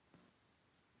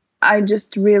I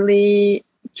just really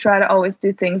try to always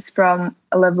do things from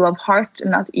a level of heart and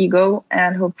not ego,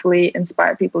 and hopefully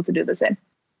inspire people to do the same.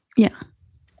 Yeah.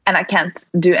 And I can't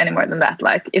do any more than that.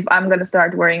 Like if I'm going to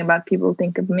start worrying about people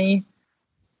think of me,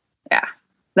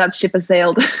 that ship has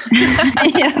sailed.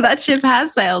 Yeah, that ship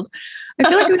has sailed. I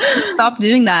feel like we stopped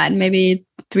doing that maybe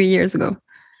 3 years ago.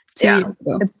 2 years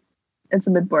ago. It's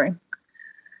a bit boring.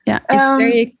 Yeah, it's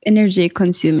very energy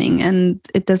consuming and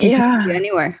it doesn't take you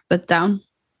anywhere but down.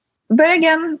 But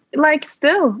again, like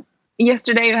still,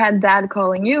 yesterday you had dad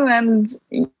calling you and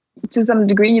to some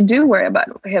degree you do worry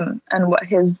about him and what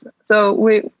his, so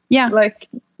we, like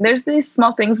there's these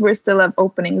small things where still have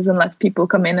openings and let people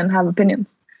come in and have opinions.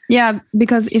 Yeah,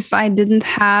 because if I didn't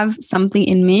have something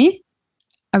in me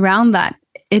around that,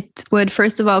 it would,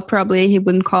 first of all, probably he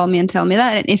wouldn't call me and tell me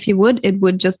that. And if he would, it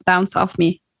would just bounce off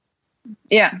me.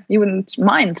 Yeah, you wouldn't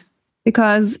mind.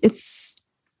 Because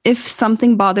if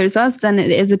something bothers us, then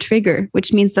it is a trigger,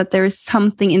 which means that there is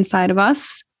something inside of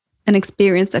us an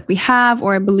experience that we have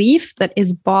or a belief that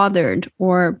is bothered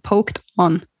or poked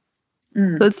on.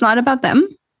 So it's not about them.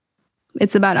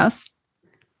 It's about us.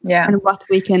 Yeah. And what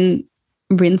we can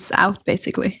rinse out,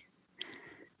 basically.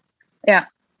 Yeah.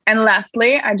 And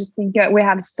lastly, I just think we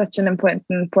have such an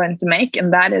important point to make,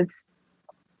 and that is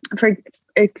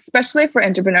especially for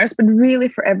entrepreneurs, but really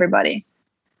for everybody.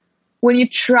 When you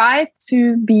try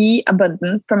to be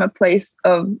abundant from a place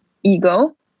of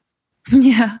ego,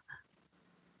 Yeah,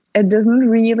 it doesn't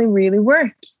really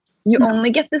work. You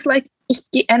only get this like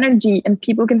icky energy, and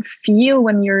people can feel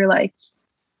when you're like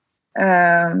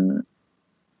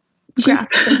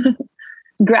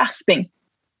grasping,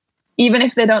 even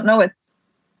if they don't know it.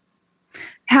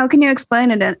 How can you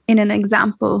explain it in an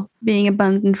example, being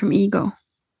abundant from ego?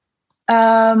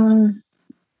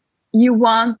 You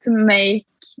want to make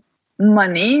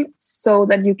money so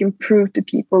that you can prove to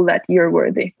people that you're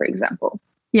worthy, for example.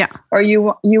 Yeah. Or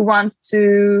you want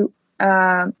to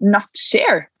not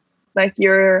share, like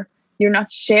you're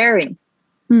not sharing.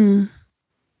 Because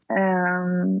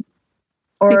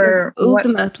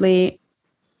ultimately,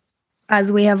 as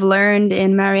we have learned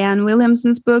in Marianne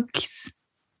Williamson's books,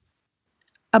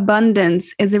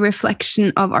 abundance is a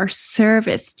reflection of our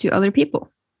service to other people.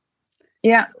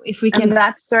 Yeah. So if we can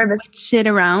that service switch it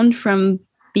around from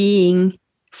being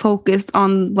focused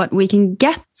on what we can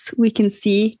get, we can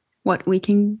see what we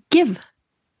can give.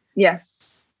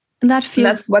 Yes. And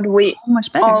that's what we so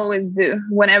much better. Always do.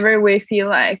 Whenever we feel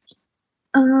like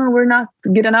we're not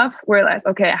good enough, we're like,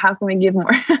 okay, how can we give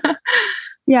more?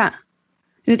 Yeah.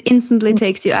 It instantly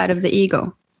takes you out of the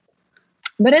ego.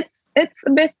 But it's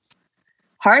a bit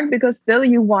hard because still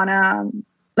you wanna,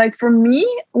 like for me,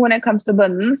 when it comes to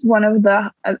abundance, one of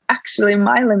the actually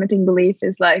my limiting belief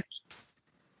is like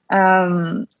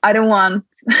I don't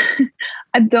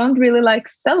really like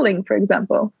selling, for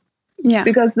example. Yeah.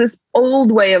 Because this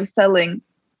old way of selling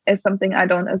is something I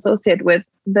don't associate with.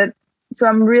 But so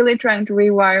I'm really trying to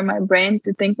rewire my brain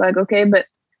to think like, okay, but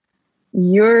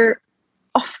you're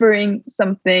offering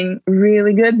something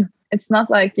really good. It's not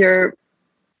like you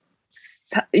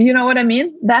know what I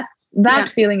mean? That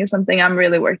feeling is something I'm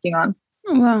really working on.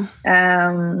 Oh, wow.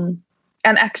 And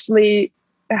actually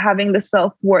having the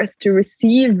self-worth to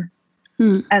receive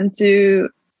and to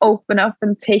open up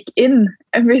and take in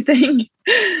everything.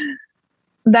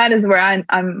 That is where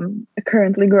I'm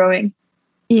currently growing.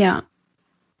 Yeah.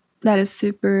 That is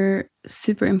super,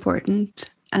 super important.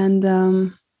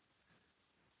 And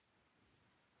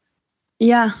we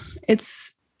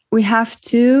have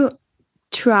to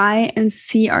try and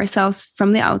see ourselves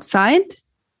from the outside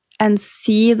and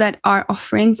see that our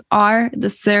offerings are the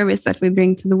service that we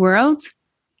bring to the world,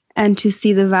 and to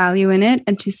see the value in it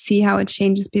and to see how it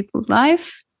changes people's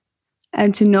life,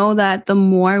 and to know that the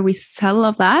more we sell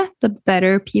of that, the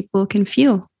better people can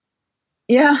feel.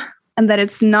 Yeah. And that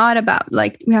it's not about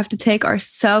like, we have to take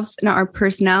ourselves and our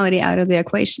personality out of the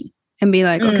equation and be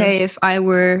like, okay, if I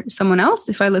were someone else,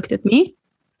 if I looked at me,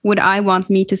 would I want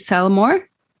me to sell more?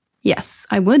 Yes,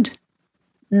 I would.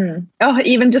 Oh,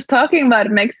 even just talking about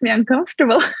it makes me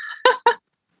uncomfortable.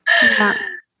 Yeah.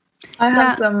 I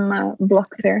have some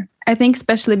blocks here. I think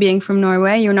especially being from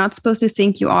Norway, you're not supposed to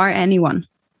think you are anyone.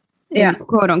 Yeah.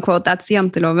 Quote unquote, that's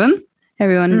janteloven.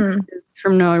 Everyone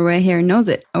from Norway here knows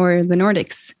it, or the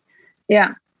Nordics.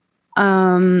 Yeah.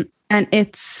 And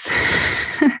it's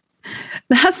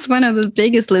that's one of the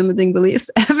biggest limiting beliefs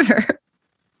ever.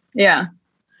 Yeah.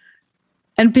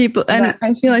 And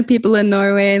I feel like people in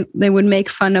Norway, they would make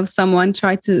fun of someone,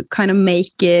 try to kind of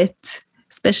make it,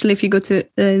 especially if you go to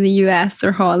the US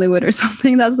or Hollywood or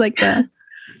something. That's like the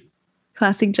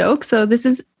classic joke. So this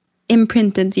is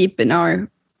imprinted deep in our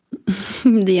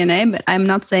DNA, but I'm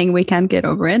not saying we can't get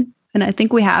over it. And I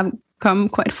think we have come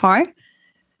quite far.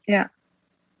 Yeah.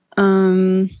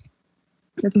 But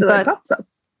it pops up.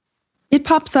 It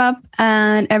pops up,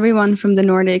 and everyone from the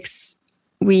Nordics,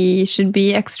 we should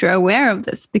be extra aware of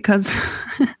this, because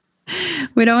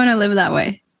we don't want to live that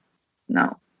way.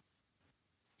 No.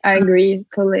 I agree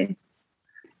fully.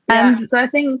 And so I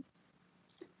think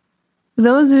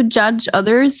those who judge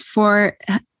others for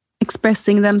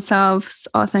expressing themselves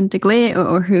authentically,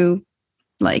 or who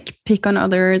like pick on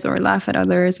others or laugh at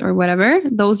others or whatever,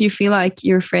 those you feel like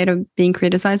you're afraid of being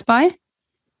criticized by,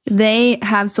 they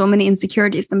have so many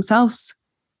insecurities themselves,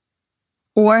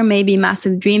 or maybe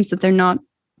massive dreams that they're not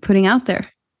putting out there,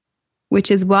 which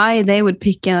is why they would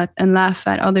pick at and laugh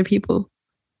at other people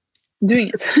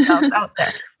doing it out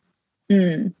there.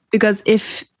 Because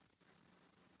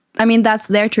that's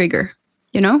their trigger,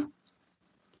 you know?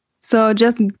 So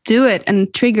just do it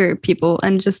and trigger people,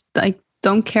 and just like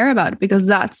don't care about it, because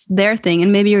that's their thing,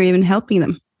 and maybe you're even helping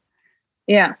them.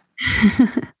 Yeah.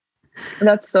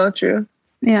 That's so true.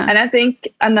 Yeah. And I think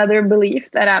another belief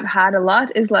that I've had a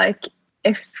lot is like,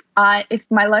 if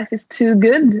my life is too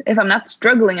good, if I'm not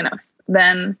struggling enough,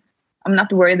 then I'm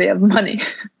not worthy of money.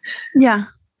 Yeah.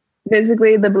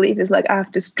 Basically, the belief is like I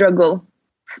have to struggle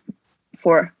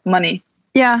for money.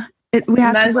 Yeah. We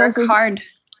have to work hard.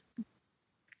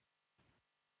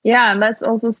 Yeah, and that's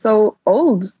also so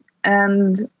old.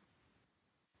 And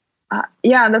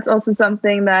that's also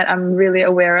something that I'm really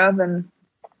aware of and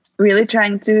really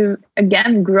trying to,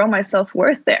 again, grow my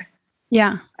self-worth there.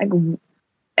 Yeah.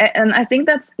 And I think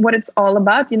that's what it's all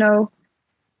about.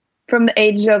 From the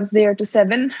age of 0 to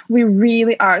 7, we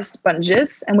really are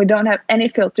sponges and we don't have any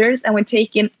filters and we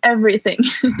take in everything.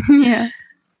 Yeah.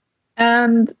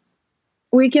 And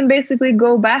we can basically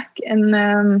go back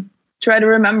and try to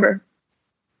remember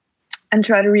and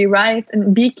try to rewrite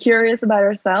and be curious about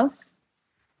ourselves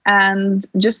and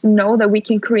just know that we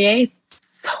can create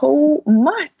so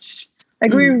much.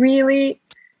 Like we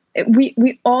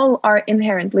all are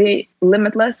inherently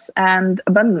limitless and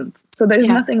abundant. So there's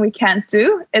nothing we can't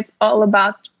do. It's all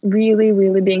about really,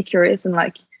 really being curious and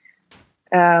like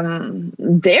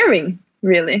daring,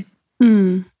 really.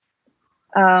 Mm.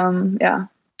 Yeah.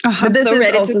 Oh, but this so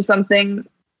is also something.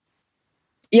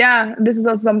 Yeah, this is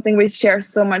also something we share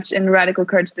so much in Radical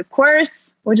Courage, the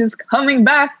course, which is coming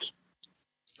back.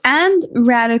 And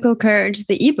Radical Courage,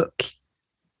 the ebook.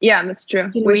 Yeah, that's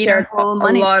true. We shared a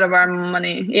lot of our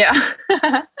money. Yeah,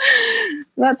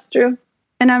 that's true.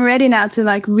 And I'm ready now to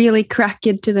like really crack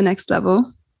it to the next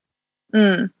level.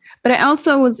 But I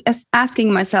also was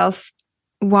asking myself,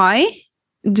 why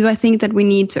do I think that we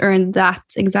need to earn that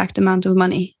exact amount of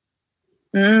money?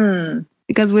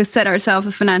 Because we set ourselves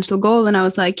a financial goal and I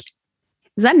was like,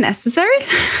 is that necessary?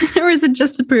 Or is it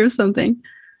just to prove something?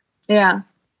 Yeah.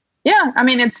 Yeah. I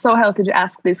mean, it's so healthy to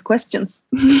ask these questions.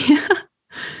 Yeah.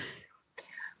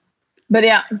 But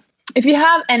yeah, if you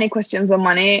have any questions on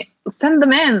money, send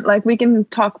them in. Like we can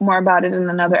talk more about it in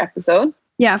another episode.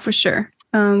 Yeah, for sure.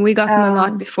 We got them a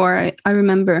lot before. I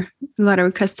remember a lot of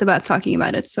requests about talking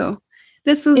about it. So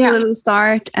this was a little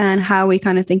start and how we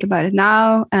kind of think about it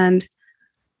now. And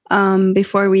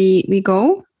before we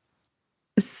go,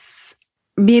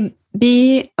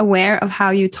 be aware of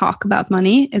how you talk about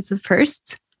money. It's the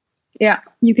first. Yeah.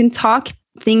 You can talk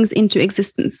things into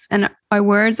existence and our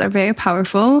words are very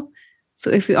powerful. So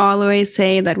if we always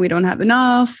say that we don't have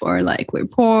enough or like we're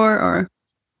poor or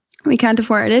we can't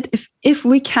afford it, if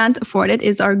we can't afford it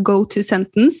is our go-to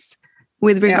sentence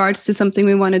with regards to something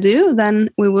we want to do, then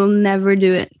we will never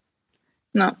do it.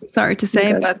 No. Sorry to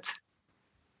say, but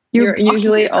you're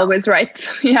usually always right.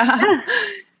 Yeah.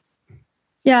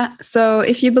 Yeah. So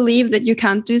if you believe that you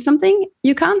can't do something,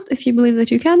 you can't. If you believe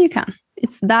that you can, you can.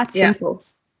 It's that simple.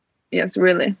 Yes,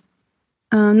 really.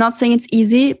 Not saying it's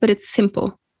easy, but it's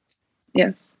simple.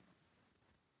 Yes.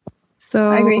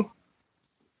 So I agree.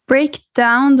 Break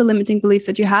down the limiting beliefs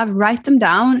that you have, write them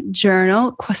down,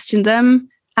 journal, question them,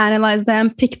 analyze them,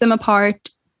 pick them apart,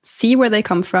 see where they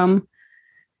come from.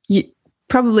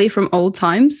 Probably from old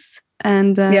times.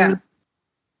 And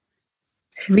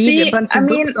read a bunch of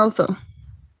books also.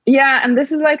 Yeah, and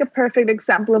this is like a perfect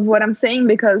example of what I'm saying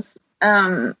because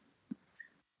now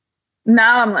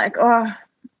I'm like,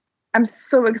 I'm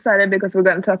so excited because we're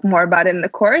going to talk more about it in the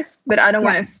course, but I don't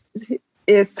want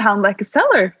to sound like a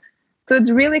seller. So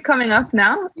it's really coming up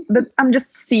now, but I'm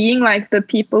just seeing like the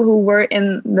people who were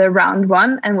in the round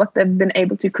 1 and what they've been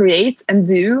able to create and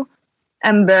do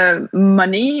and the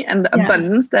money and the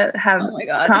abundance that have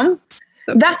come.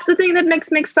 So that's the thing that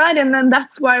makes me excited. And then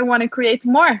that's why I want to create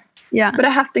more. Yeah. But I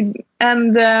have to,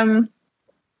 and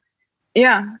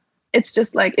it's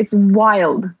just like, it's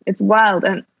wild. It's wild.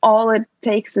 And all it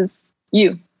takes is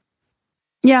you.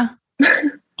 Yeah.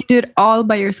 You do it all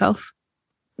by yourself.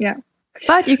 Yeah.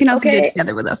 But you can also do it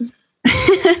together with us.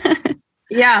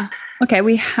 Yeah. Okay,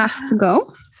 we have to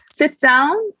go. Sit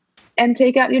down and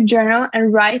take out your journal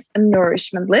and write a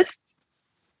nourishment list.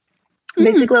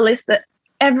 Basically a list that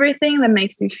everything that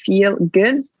makes you feel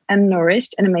good and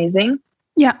nourished and amazing.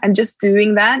 Yeah. And just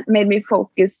doing that made me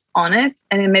focus on it.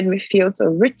 And it made me feel so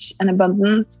rich and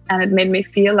abundant. And it made me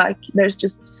feel like there's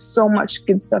just so much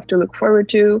good stuff to look forward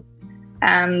to.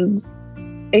 And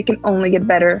it can only get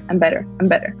better and better and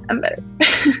better and better.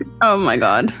 Oh my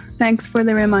God. Thanks for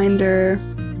the reminder.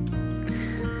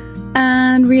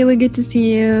 And really good to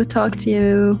see you, talk to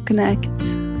you, connect.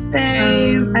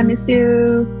 Same. I miss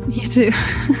you. You too.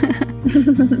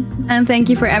 And thank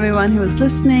you for everyone who was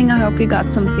listening. I hope you got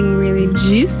something really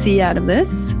juicy out of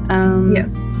this.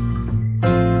 Yes.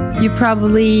 You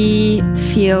probably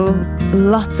feel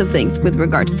lots of things with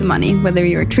regards to money, whether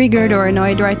you're triggered or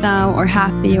annoyed right now, or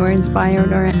happy or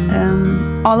inspired, or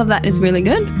all of that is really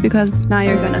good because now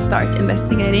you're going to start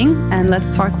investigating, and let's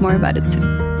talk more about it soon.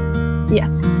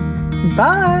 Yes.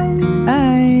 Bye.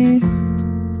 Bye.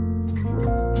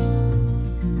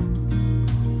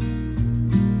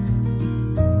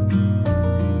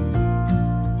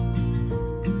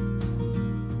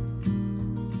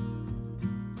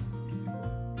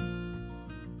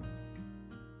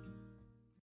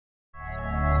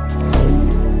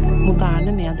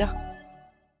 Moderne media.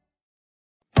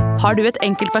 Har du et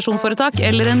enkeltpersonforetak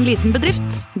eller en liten bedrift?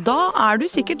 Da du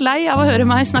sikkert lei av å høre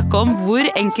meg snakke om hvor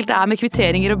enkelt det med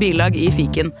kvitteringer og bilag i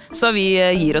fiken. Så vi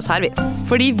gir oss her, vi.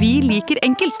 Fordi vi liker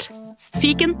enkelt.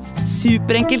 Fiken,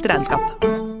 superenkelt regnskap.